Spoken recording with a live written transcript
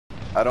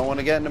I don't want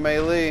to get into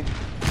melee.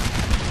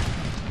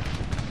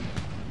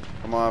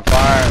 Come on,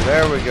 fire.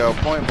 There we go.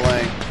 Point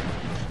blank.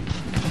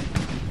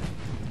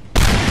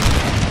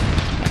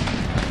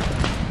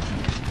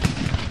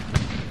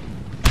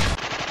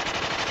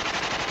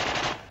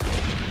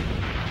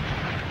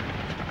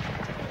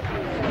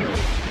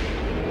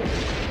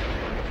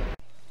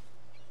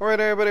 Alright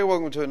everybody,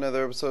 welcome to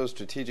another episode of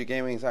Strategic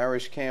Gaming's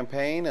Irish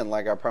Campaign, and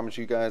like I promised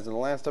you guys in the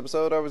last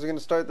episode, I was going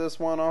to start this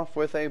one off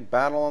with a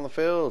battle on the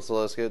field, so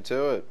let's get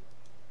to it.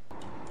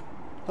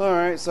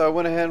 Alright, so I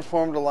went ahead and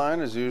formed a line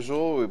as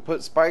usual. We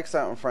put spikes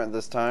out in front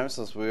this time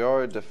since we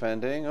are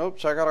defending. Oh,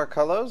 check out our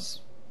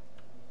colors.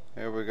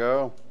 Here we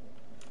go.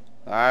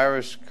 The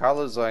Irish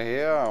colors are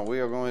here, and we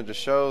are going to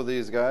show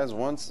these guys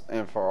once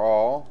and for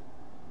all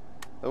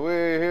that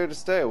we're here to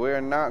stay. We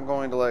are not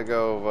going to let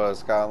go of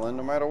Scotland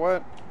no matter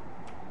what.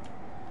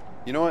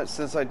 You know what,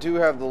 since I do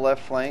have the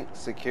left flank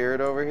secured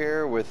over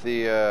here with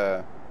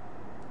the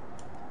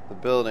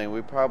building,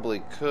 we probably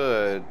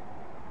could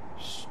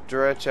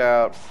stretch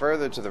out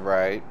further to the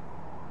right.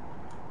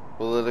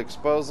 Will it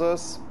expose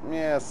us?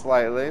 Yeah,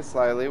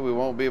 slightly. We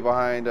won't be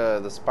behind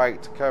the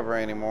spiked cover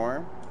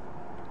anymore.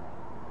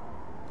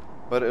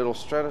 But it'll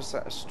stretch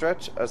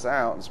us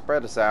out and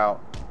spread us out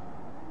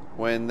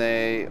when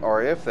they,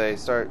 or if they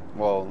start,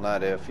 well,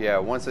 not if, yeah,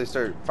 once they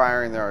start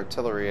firing their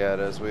artillery at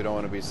us. We don't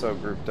want to be so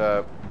grouped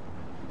up.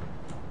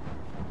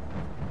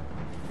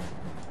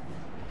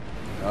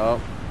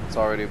 Oh, it's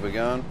already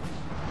begun.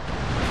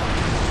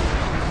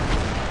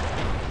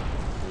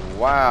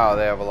 Wow,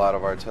 they have a lot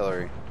of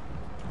artillery.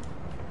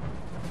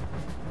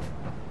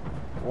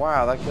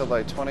 Wow, that killed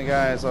like 20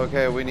 guys.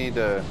 Okay, we need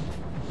to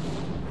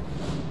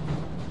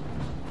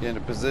get into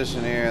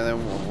position here, and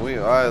then we.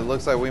 It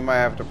looks like we might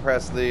have to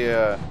press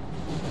the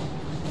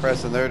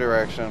press in their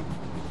direction.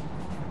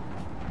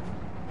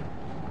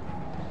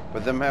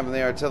 With them having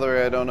the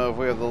artillery, I don't know if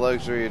we have the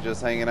luxury of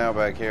just hanging out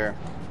back here.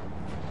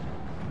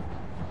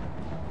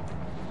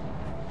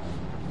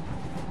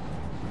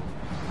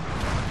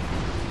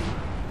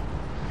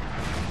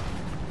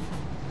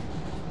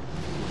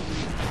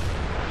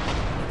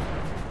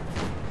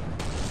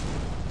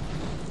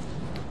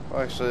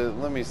 Actually,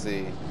 let me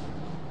see.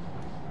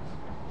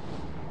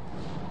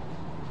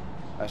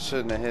 I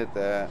shouldn't have hit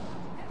that.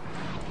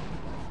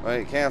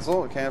 Wait,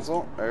 cancel.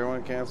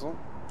 Everyone cancel.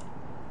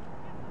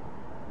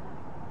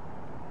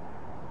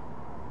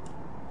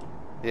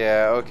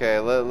 Yeah, okay,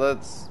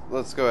 let's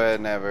go ahead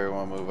and have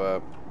everyone move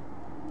up.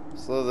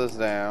 Slow this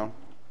down.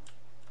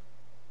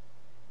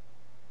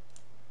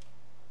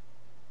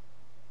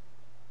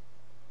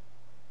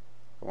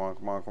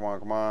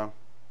 Come on.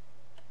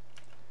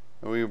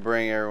 And we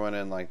bring everyone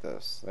in like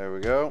this. There we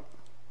go.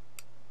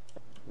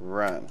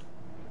 Run.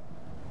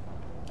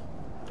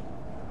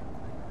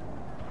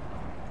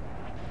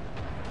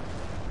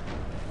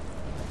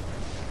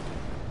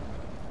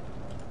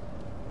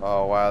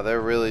 Oh wow,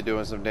 they're really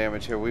doing some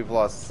damage here. We've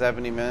lost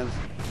 70 men.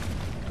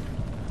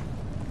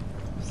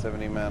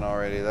 70 men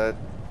already. That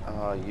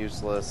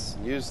useless.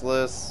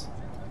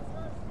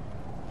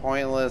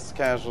 Pointless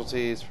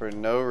casualties for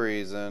no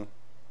reason.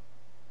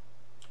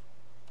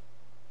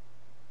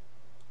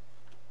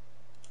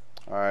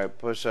 Alright,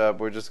 push up.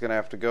 We're just going to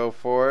have to go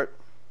for it.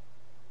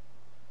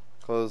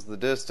 Close the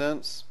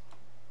distance.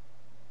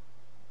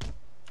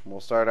 We'll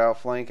start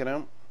out flanking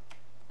them.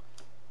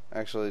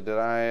 Actually, did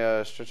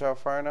I stretch out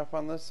far enough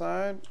on this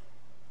side?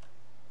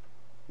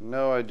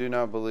 No, I do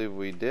not believe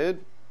we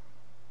did.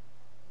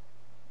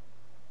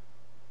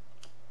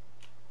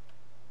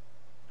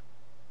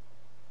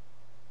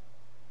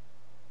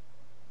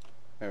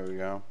 There we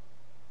go.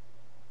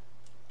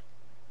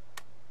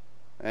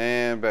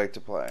 And back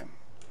to play.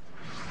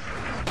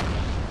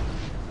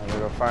 They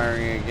go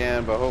firing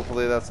again, but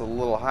hopefully that's a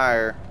little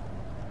higher.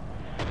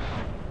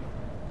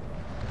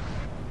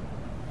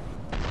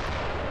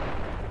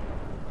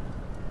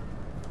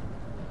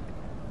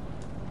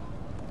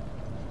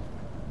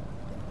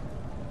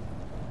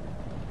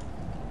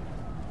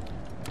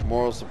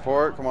 Moral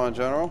support, come on,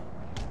 General.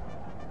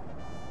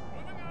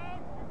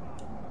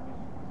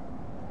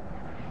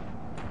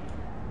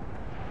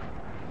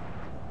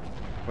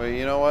 Wait,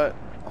 you know what?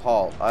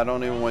 Halt. I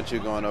don't even want you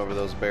going over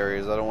those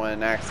barriers. I don't want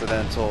an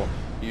accidental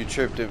 "you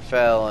tripped and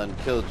fell and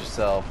killed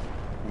yourself"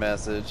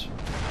 message.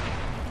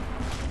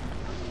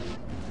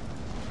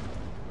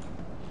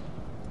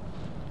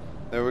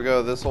 There we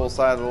go. This whole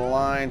side of the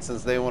line,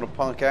 since they want to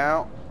punk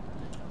out,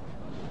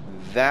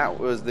 that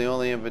was the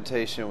only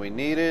invitation we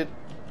needed.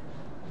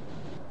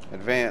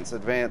 Advance.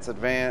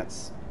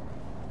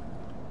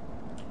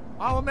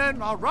 Our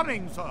men are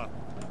running, sir.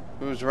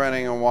 Who's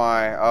running and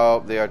why?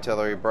 Oh, the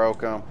artillery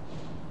broke them.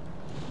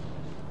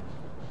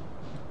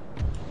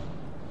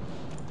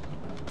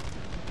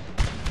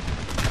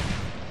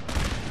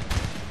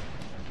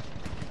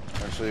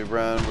 Actually,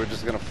 run. We're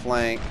just gonna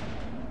flank.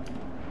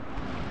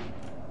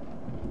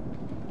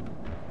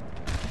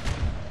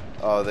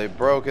 Oh, they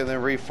broke and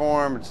then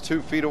reformed. It's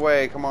 2 feet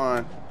away. Come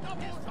on.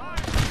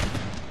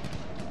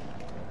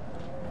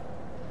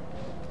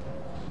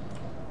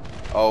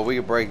 Oh, we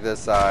can break this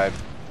side.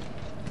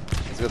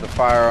 Is get the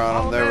fire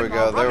on them. There we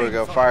go. There we running,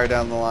 go. sir. Fire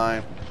down the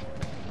line.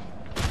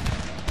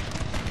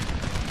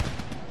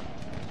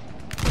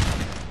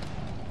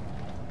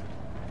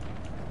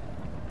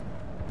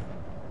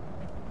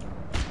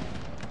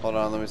 Hold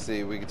on, let me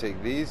see. We can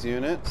take these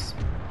units.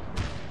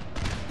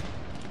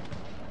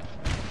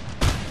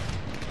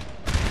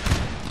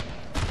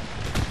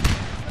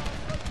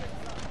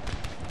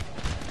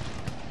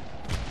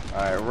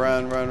 Alright,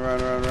 run, run,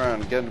 run, run,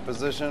 run. Get into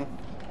position.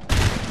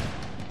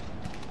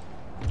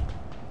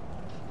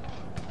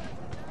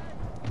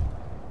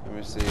 Let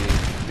me see.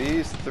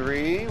 These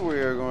three, we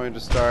are going to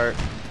start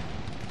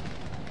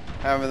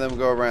having them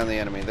go around the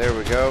enemy. There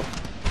we go.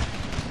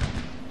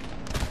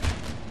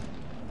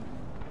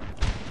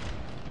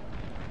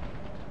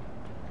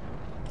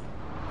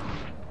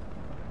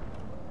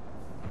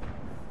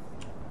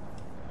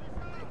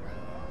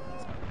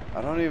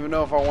 I don't even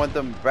know if I want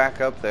them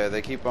back up there.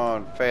 They keep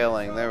on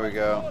failing. There we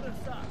go.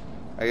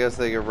 I guess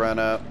they could run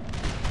up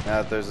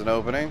now that there's an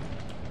opening.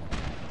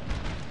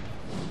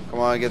 Come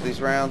on, get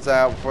these rounds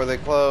out before they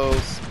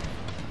close.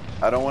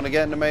 I don't want to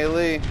get into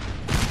melee.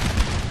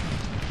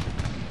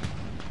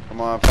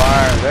 Come on,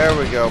 fire. There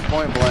we go.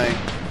 Point blank.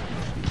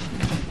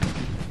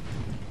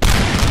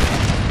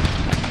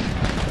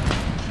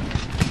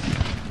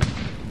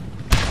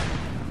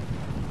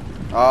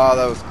 Oh,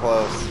 that was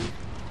close.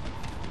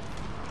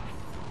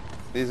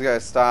 These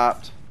guys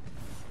stopped.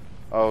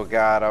 Oh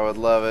God, I would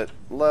love it.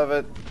 Love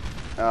it.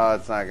 Oh,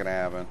 it's not gonna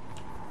happen.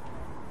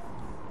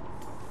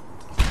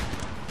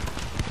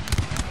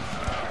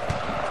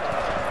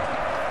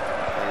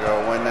 There we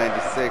go,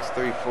 196,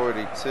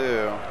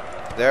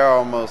 342. They're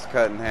almost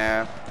cut in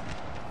half.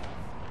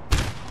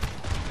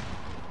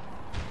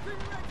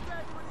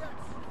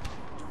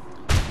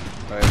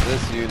 Alright,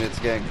 this unit's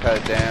getting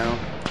cut down.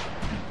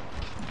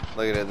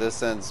 Look at it,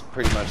 this end's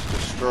pretty much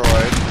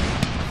destroyed.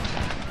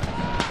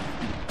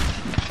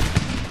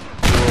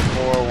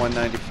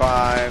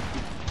 195.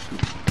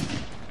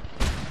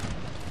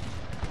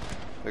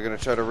 They're going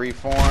to try to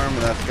reform,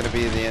 and that's going to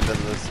be the end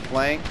of this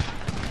flank.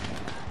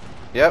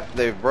 Yep,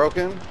 they've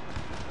broken.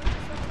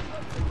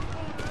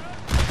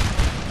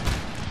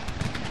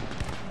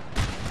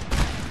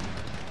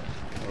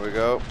 There we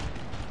go.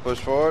 Push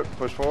forward,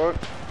 push forward.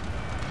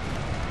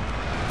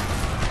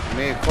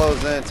 We need to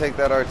close in and take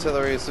that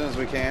artillery as soon as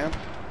we can.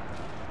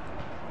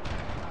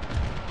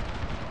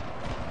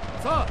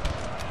 Sir!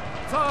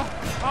 Sir,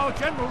 our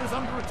general is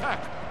under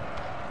attack.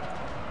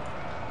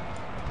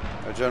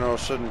 Our general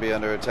shouldn't be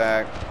under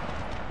attack.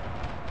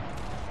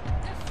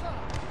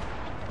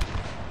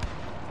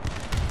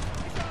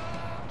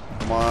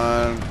 Come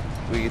on.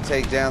 We can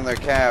take down their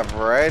cav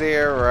right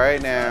here, right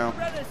now.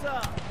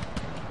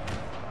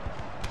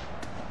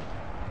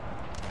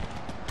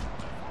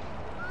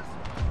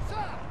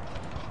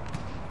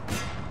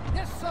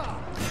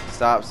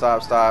 Stop,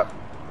 stop, stop.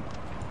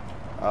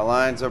 Our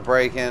lines are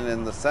breaking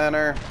in the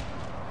center.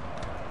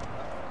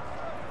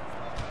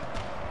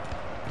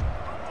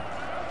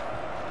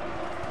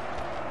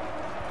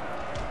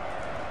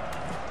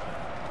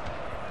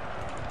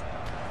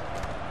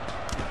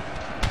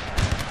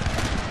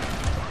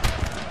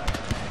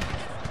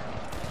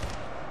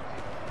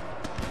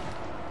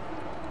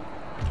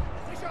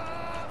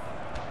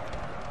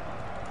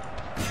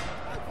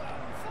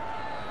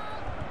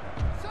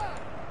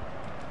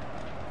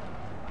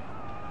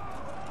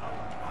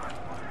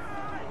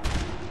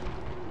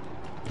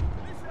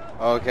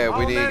 Okay,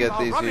 we need to get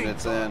these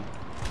units in.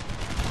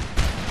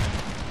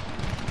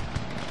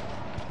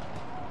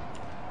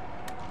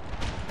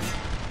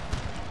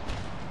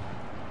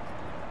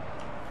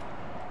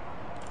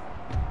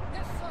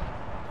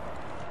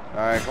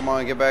 Alright, come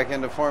on, get back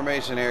into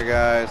formation here,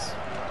 guys.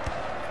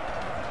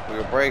 We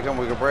can break them,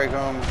 we can break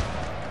them.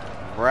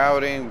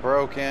 Routing,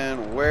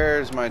 broken.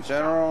 Where's my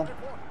general?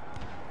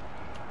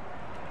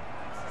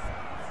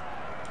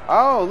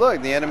 Oh,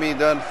 look, the enemy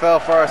done fell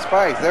for our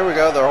spikes. There we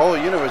go, their whole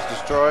unit was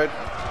destroyed.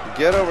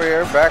 Get over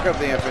here, back up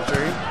the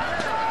infantry.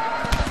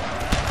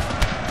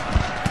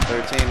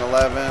 13,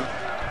 11.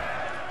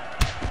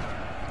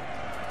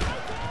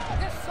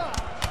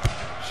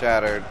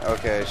 Shattered.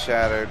 Okay,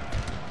 shattered.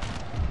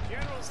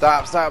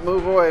 Stop, stop,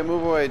 move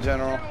away,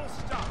 general.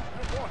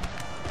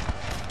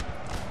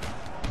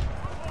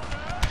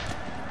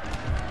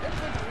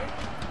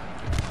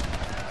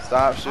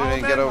 Stop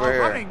shooting, get over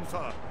here. Running,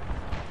 sir.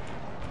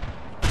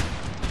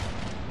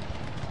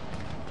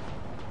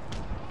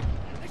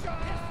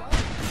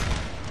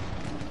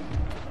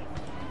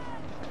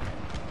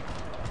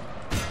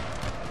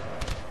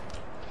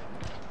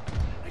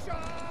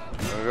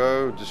 There we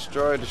go.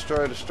 Destroy,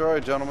 destroy, destroy,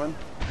 gentlemen.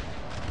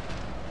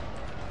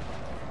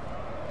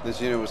 This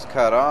unit was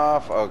cut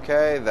off.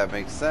 Okay, that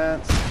makes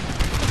sense.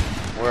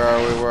 Where are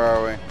we? Where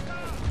are we?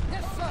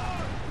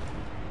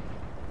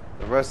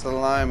 The rest of the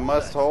line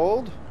must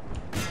hold.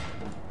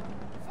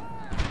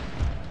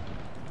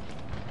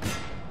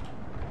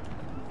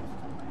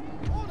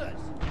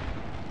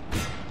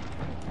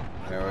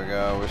 There we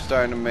go. We're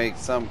starting to make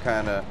some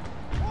kind of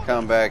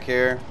comeback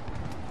here.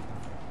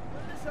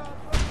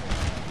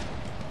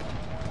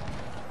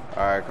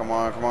 Alright, fire. Come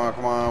on, come on,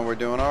 come on. We're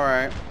doing all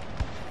right.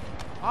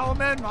 Our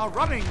men are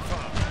running, sir.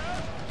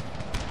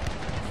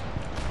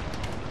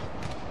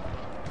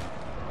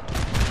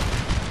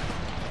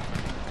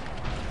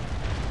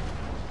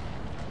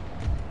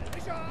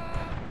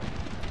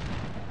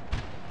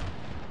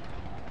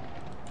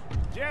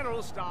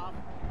 General staff.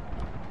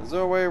 Is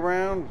there a way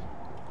around?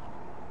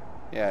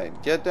 Yeah,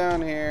 get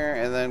down here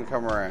and then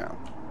come around.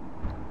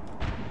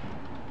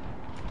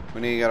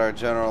 We need to get our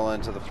general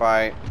into the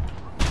fight.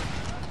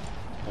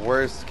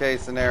 Worst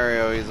case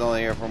scenario, he's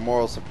only here for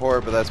moral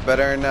support, but that's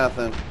better than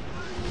nothing.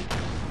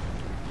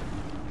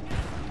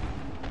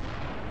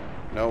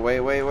 No, wait.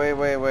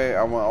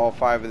 I want all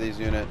 5 of these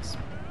units.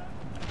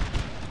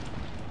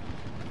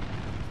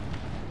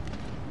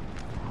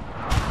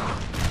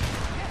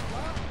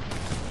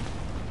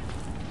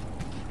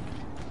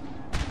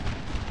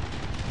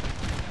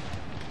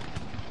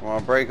 Come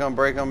on, break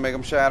them, make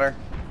them shatter.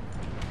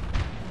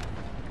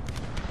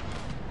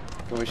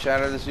 Can we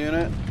shatter this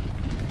unit?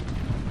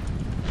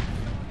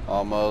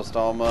 Almost.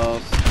 Are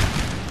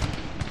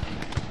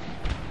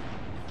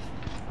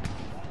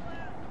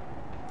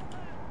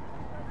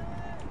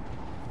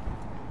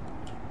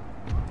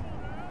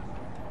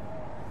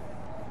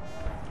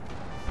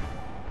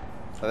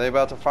they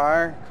about to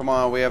fire? Come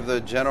on, we have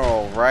the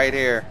general right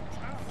here.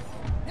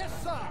 Yes,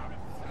 sir.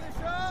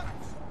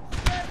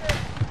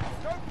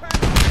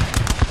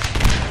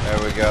 There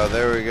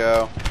we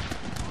go.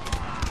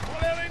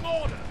 Following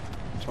order.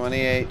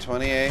 28.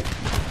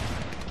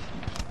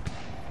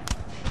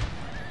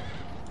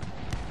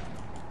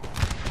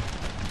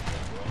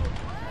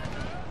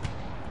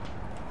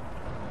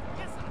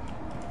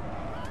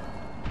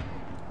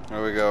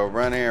 There we go.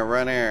 Run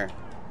here.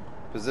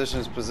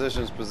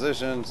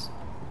 Positions.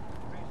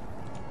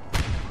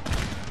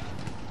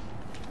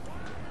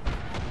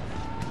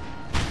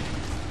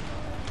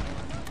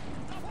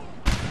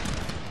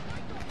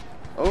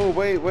 Oh,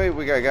 wait.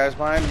 We got guys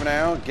behind them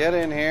now. Get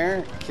in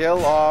here.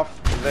 Kill off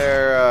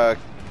their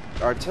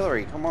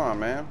artillery. Come on,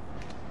 man.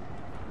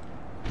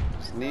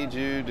 Just need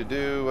you to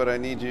do what I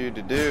need you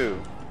to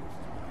do.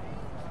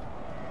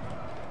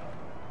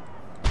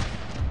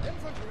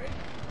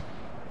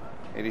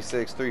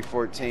 86,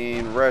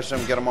 314. Rush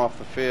them. Get them off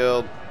the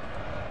field.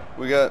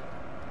 We got...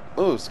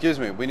 Oh, excuse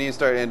me. We need to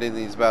start ending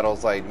these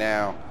battles like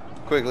now.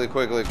 Quickly.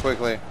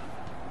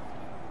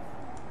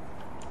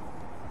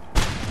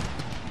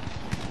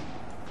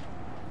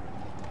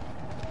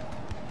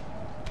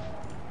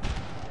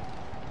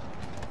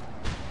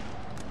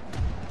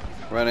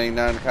 Running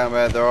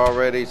non-combat. They're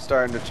already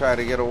starting to try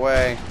to get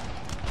away.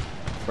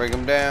 Break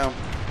them down.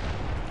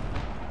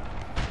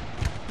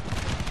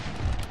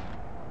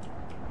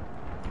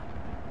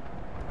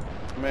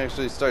 Let me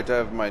actually start to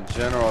have my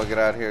general get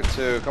out here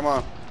too. Come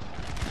on.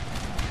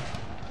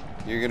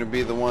 You're going to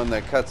be the one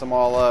that cuts them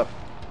all up.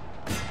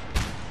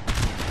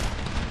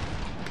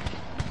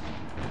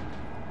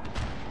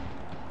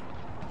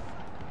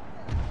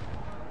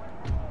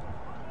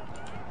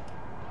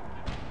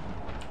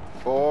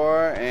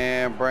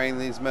 And bring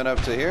these men up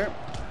to here.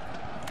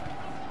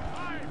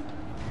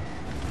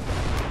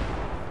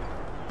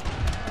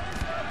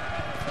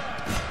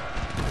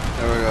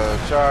 There we go.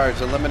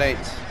 Charge, eliminate.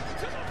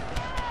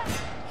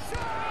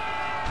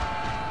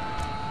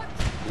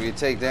 We can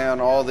take down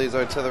all these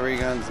artillery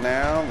guns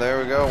now. There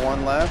we go.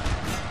 One left.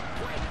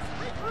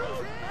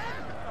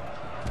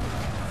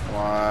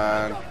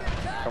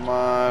 Come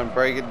on.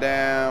 Break it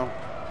down.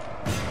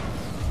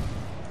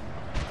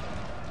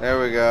 There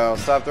we go.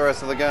 Stop the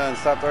rest of the guns.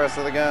 General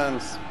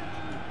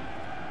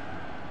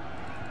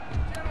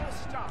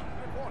staff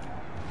reporting.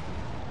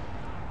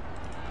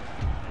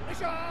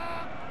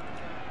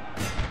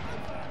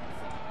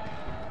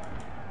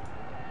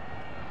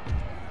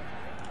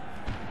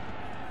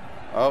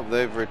 Oh,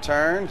 they've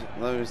returned.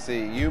 Let me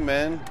see. You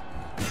men.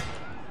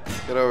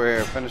 Get over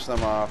here. Finish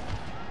them off.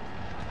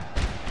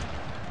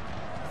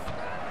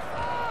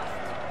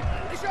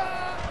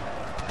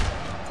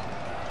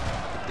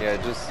 Yeah,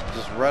 just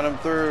run them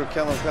through.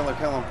 Kill them. There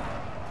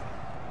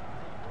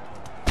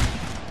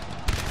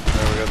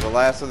we go. The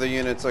last of the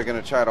units are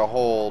going to try to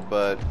hold,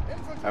 but,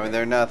 I mean,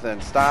 they're nothing.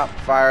 Stop.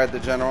 Fire at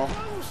the general.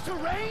 Close to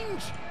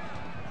range.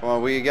 Come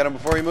on, we can get him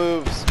before he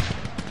moves.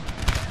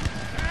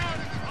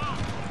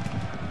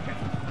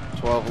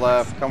 12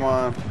 left. Come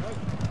on.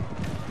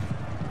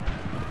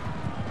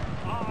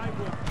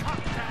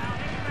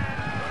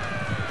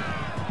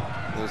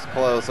 It was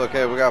close.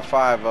 Okay, we got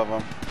 5 of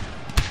them.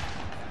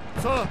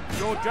 Sir,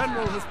 your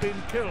general has been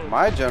killed.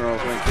 My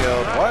general's been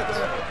killed. What?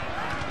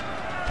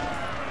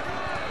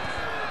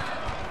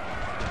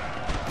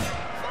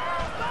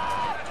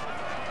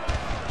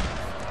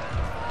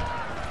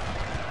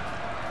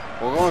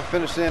 We're going to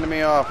finish the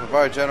enemy off if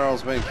our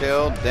general's been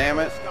killed. Damn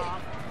it.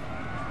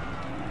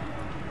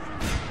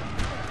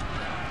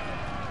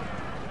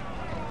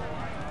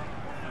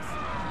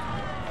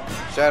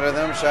 Shatter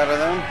them.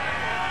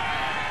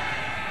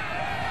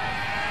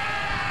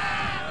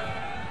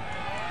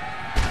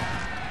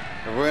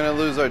 If we're going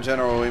to lose our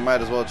general, we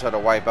might as well try to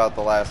wipe out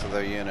the last of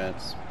their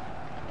units.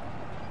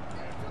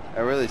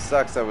 It really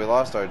sucks that we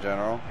lost our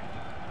general.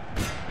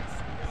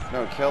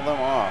 No, kill them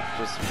off.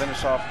 Just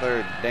finish off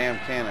their damn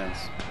cannons.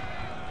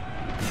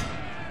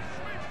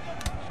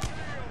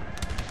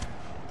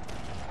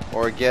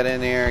 Or get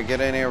in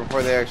here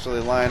before they actually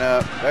line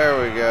up.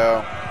 There we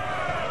go.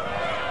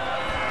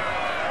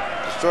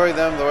 Destroy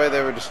them the way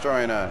they were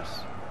destroying us.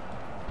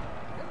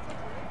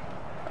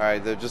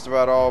 Alright, they're just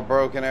about all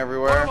broken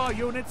everywhere. One of our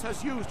units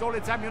has used all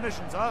its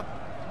ammunition, sir.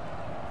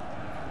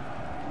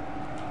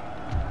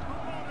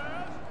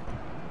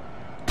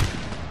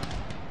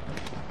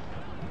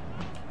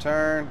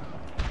 Turn.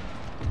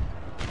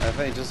 I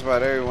think just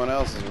about everyone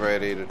else is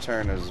ready to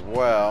turn as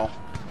well.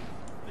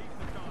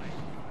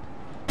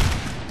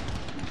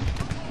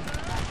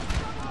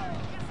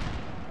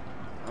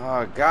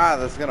 Oh god,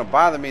 that's gonna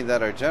bother me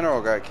that our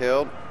general got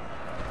killed.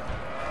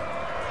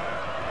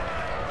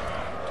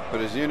 But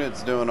his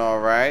unit's doing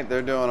alright.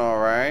 They're doing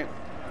alright.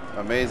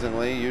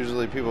 Amazingly,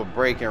 usually people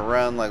break and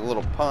run like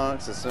little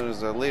punks as soon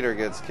as their leader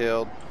gets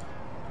killed.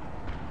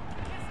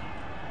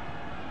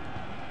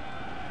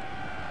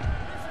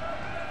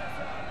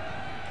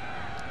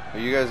 Are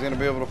you guys gonna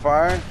be able to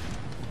fire?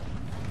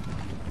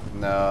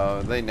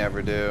 No, they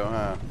never do,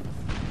 huh?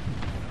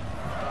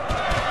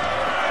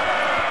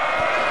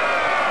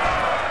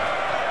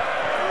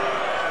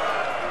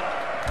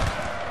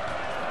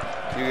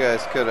 You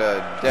guys could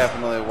have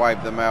definitely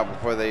wiped them out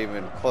before they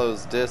even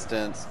closed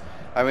distance.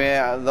 I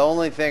mean, the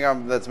only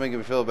thing that's making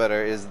me feel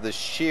better is the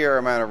sheer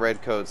amount of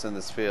redcoats in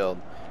this field.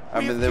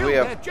 I mean, we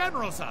have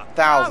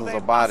thousands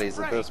of bodies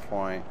at this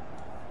point.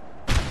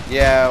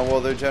 Yeah,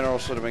 well, their general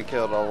should have been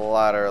killed a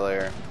lot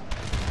earlier.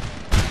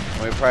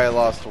 We probably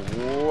lost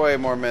way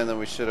more men than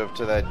we should have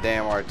to that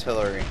damn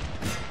artillery.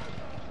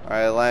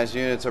 Alright, last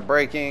units are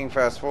breaking.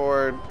 Fast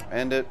forward.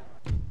 End it.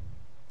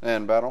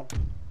 End battle.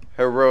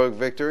 Heroic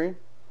victory.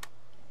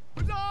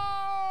 Huzzah!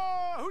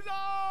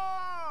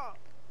 Huzzah!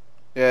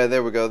 Yeah,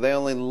 there we go. They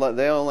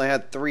only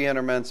had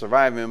 300 men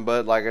surviving,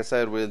 but like I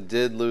said, we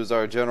did lose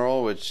our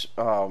general, which,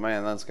 oh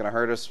man, that's going to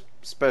hurt us,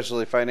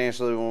 especially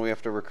financially when we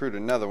have to recruit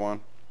another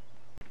one.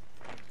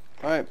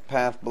 Alright,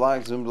 path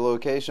block, zoom to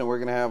location. We're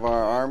going to have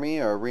our army,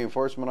 our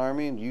reinforcement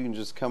army, and you can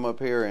just come up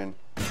here and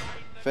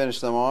finish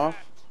them off.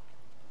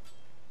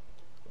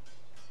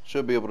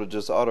 Should be able to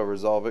just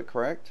auto-resolve it,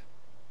 correct?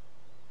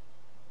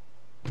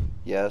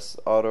 Yes,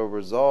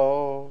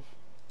 auto-resolve.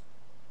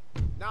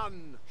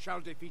 None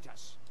shall defeat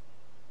us.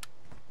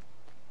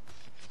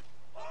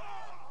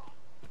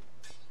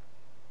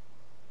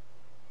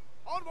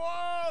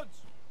 Onwards!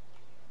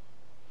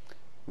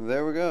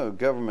 There we go,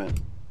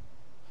 government.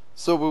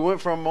 So we went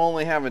from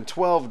only having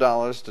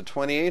 $12 to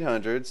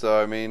 $2,800,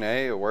 so I mean,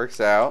 hey, it works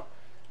out.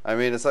 I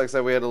mean, it sucks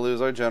that we had to lose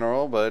our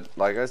general, but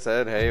like I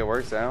said, hey, it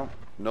works out.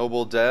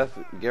 Noble death,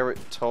 Garrett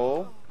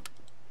Toll.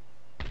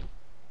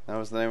 That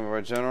was the name of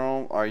our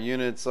general. Our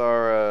units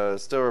are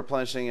still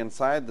replenishing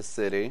inside the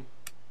city.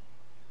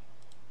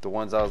 The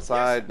ones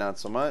outside, not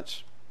so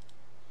much.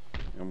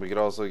 And we could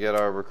also get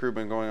our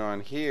recruitment going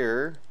on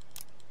here.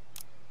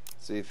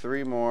 See,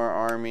 3 more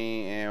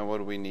army, and what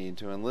do we need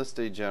to enlist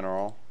a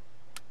general?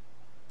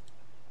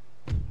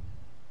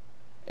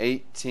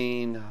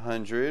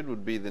 1,800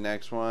 would be the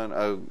next one.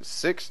 A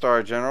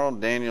 6-star general,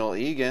 Daniel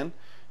Egan,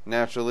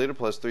 natural leader,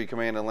 +3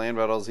 command in land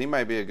battles. He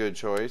might be a good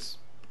choice.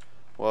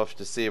 We'll have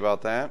to see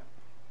about that.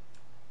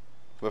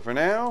 But for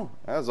now,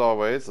 as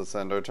always, let's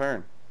end our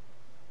turn.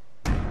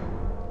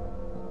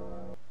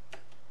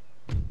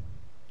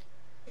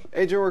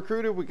 Agent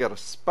recruited, we got a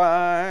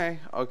spy.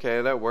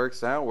 Okay, that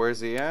works out.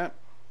 Where's he at?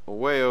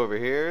 Way over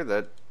here.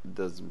 That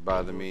doesn't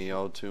bother me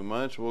all too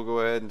much. We'll go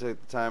ahead and take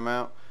the time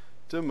out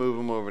to move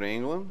him over to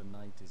England. The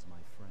night is my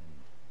friend.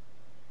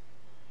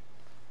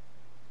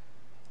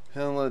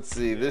 And let's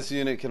see, this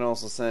unit can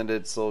also send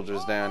its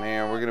soldiers down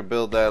here. We're going to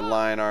build that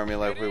line army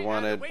like we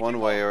wanted, one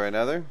way or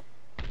another.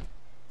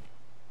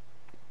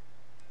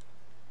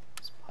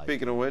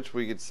 Speaking of which,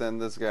 we could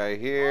send this guy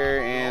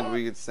here, and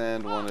we could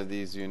send one of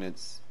these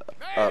units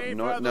up.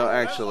 No,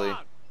 actually.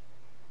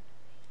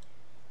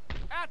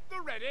 At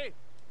the ready.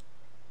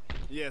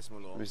 Yes, my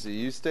lord. Let me see,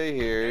 you stay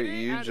here,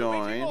 you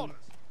join.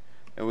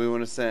 And we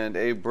want to send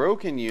a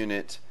broken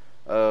unit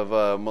of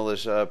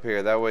militia up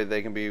here. That way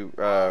they can be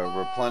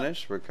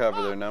replenished,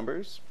 recover their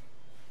numbers.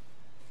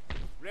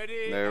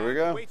 Ready. There we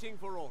go. Waiting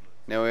for orders.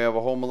 Now we have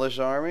a whole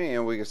militia army,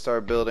 and we can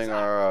start building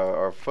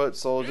our foot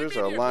soldiers,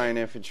 our line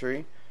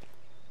infantry.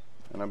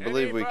 And I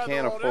believe we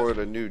can't afford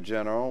a new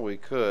general. We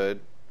could.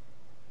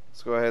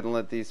 Let's go ahead and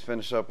let these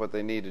finish up what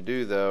they need to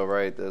do, though,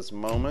 right this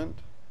moment.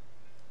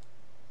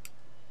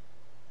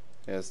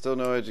 Yeah, still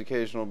no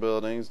educational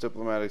buildings.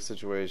 Diplomatic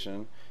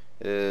situation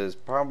is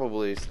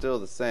probably still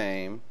the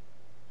same.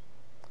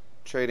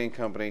 Trading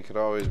company could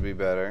always be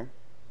better.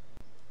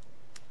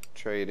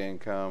 Trade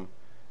income.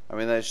 I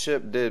mean, that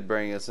ship did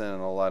bring us in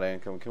a lot of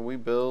income. Can we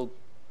build?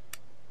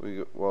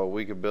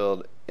 We could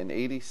build an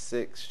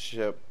 86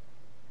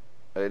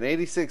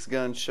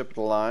 gun ship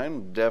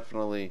line.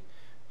 Definitely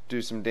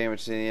do some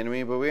damage to the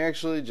enemy, but we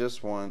actually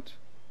just want,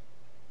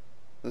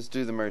 let's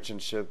do the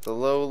merchant ship, the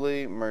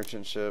lowly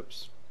merchant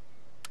ships.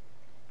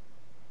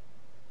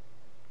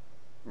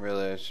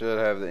 should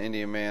have the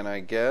Indian man, I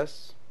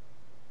guess.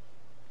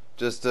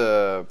 Just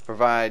to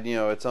provide, you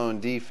know, its own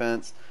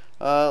defense.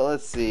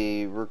 Let's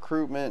see.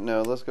 Recruitment.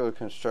 No, let's go to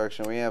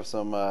construction. We have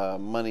some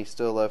money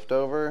still left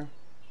over.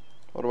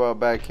 What about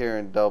back here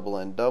in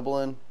Dublin?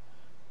 Dublin,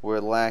 we're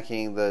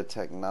lacking the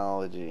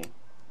technology.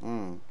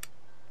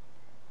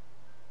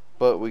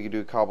 But we can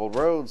do cobbled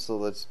roads, so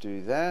let's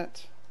do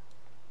that.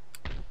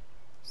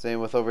 Same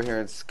with over here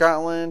in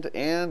Scotland,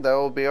 and that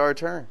will be our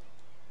turn.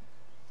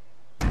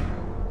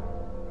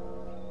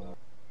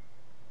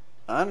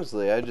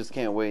 Honestly, I just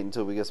can't wait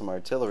until we get some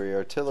artillery.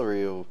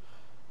 Artillery will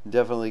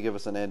definitely give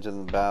us an edge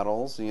in the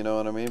battles, you know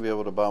what I mean? Be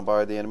able to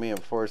bombard the enemy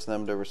and force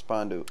them to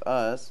respond to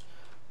us.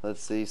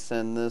 Let's see,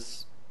 send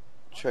this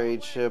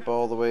trade ship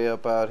all the way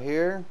up out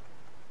here.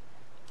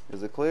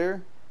 Is it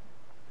clear?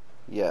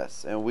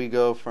 Yes, and we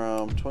go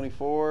from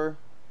 24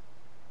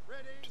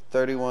 to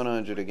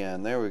 3,100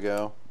 again. There we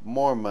go.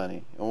 More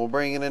money. And we'll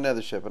bring in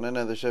another ship and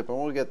another ship, and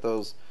we'll get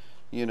those,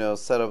 you know,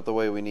 set up the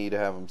way we need to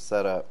have them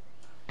set up.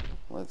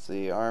 Let's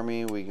see,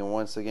 army, we can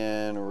once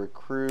again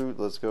recruit.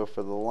 Let's go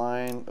for the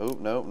line. Oh,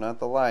 nope, not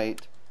the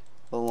light.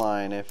 The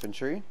line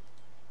infantry.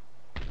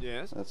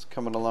 Yes. That's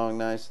coming along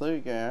nicely,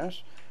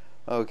 gosh.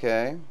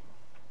 Okay.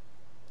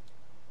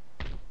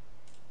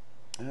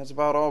 That's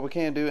about all we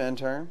can do, end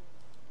turn.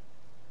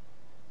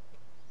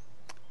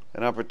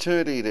 An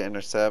opportunity to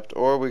intercept,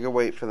 or we can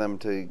wait for them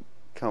to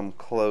come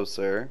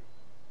closer.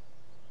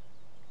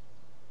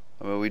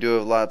 I mean, we do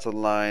have lots of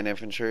line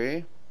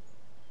infantry.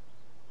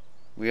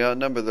 We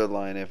outnumber their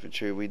line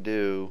infantry, we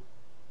do.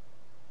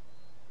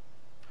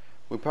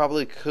 We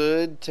probably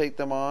could take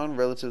them on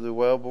relatively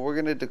well, but we're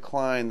going to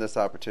decline this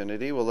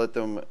opportunity. We'll let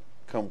them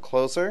come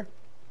closer.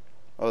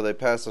 Oh, they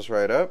passed us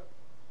right up.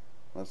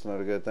 That's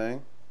not a good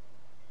thing.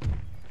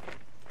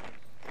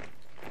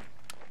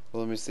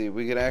 Well, let me see.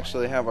 We could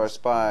actually have our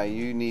spy.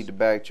 You need to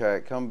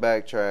backtrack. Come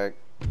backtrack.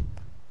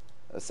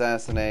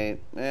 Assassinate.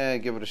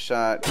 Give it a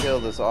shot. Kill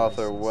this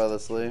author,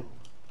 Wellesley.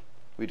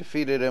 We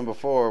defeated him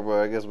before, but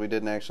I guess we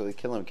didn't actually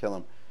kill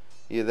him.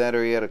 Either that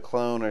or he had a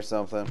clone or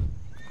something.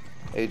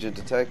 Agent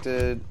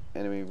detected.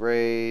 Enemy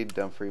raid.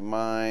 Dumfries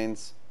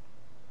mines.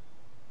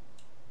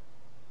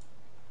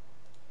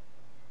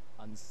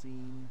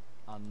 Unseen,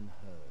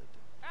 unheard.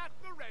 At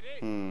the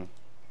ready.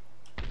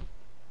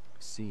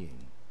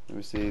 Seeing. Let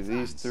me see.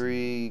 These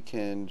three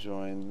can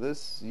join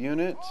this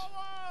unit.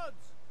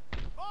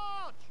 Forwards!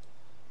 March!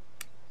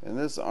 And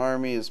this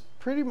army is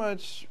pretty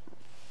much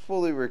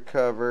fully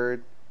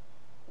recovered.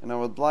 And I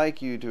would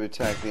like you to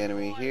attack the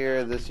enemy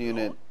here. This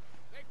unit.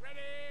 Make ready!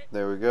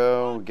 There we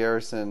go.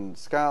 Garrison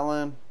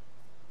Scotland.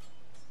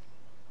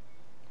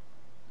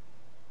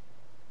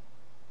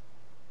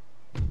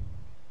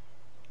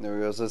 There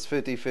we go. So it's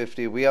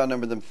 50-50. We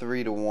outnumber them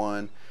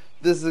 3-1.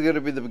 This is going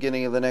to be the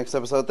beginning of the next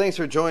episode. Thanks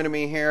for joining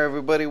me here,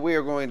 everybody. We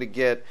are going to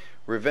get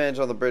revenge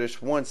on the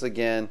British once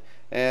again.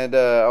 And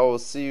I will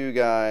see you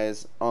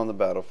guys on the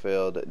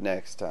battlefield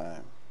next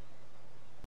time.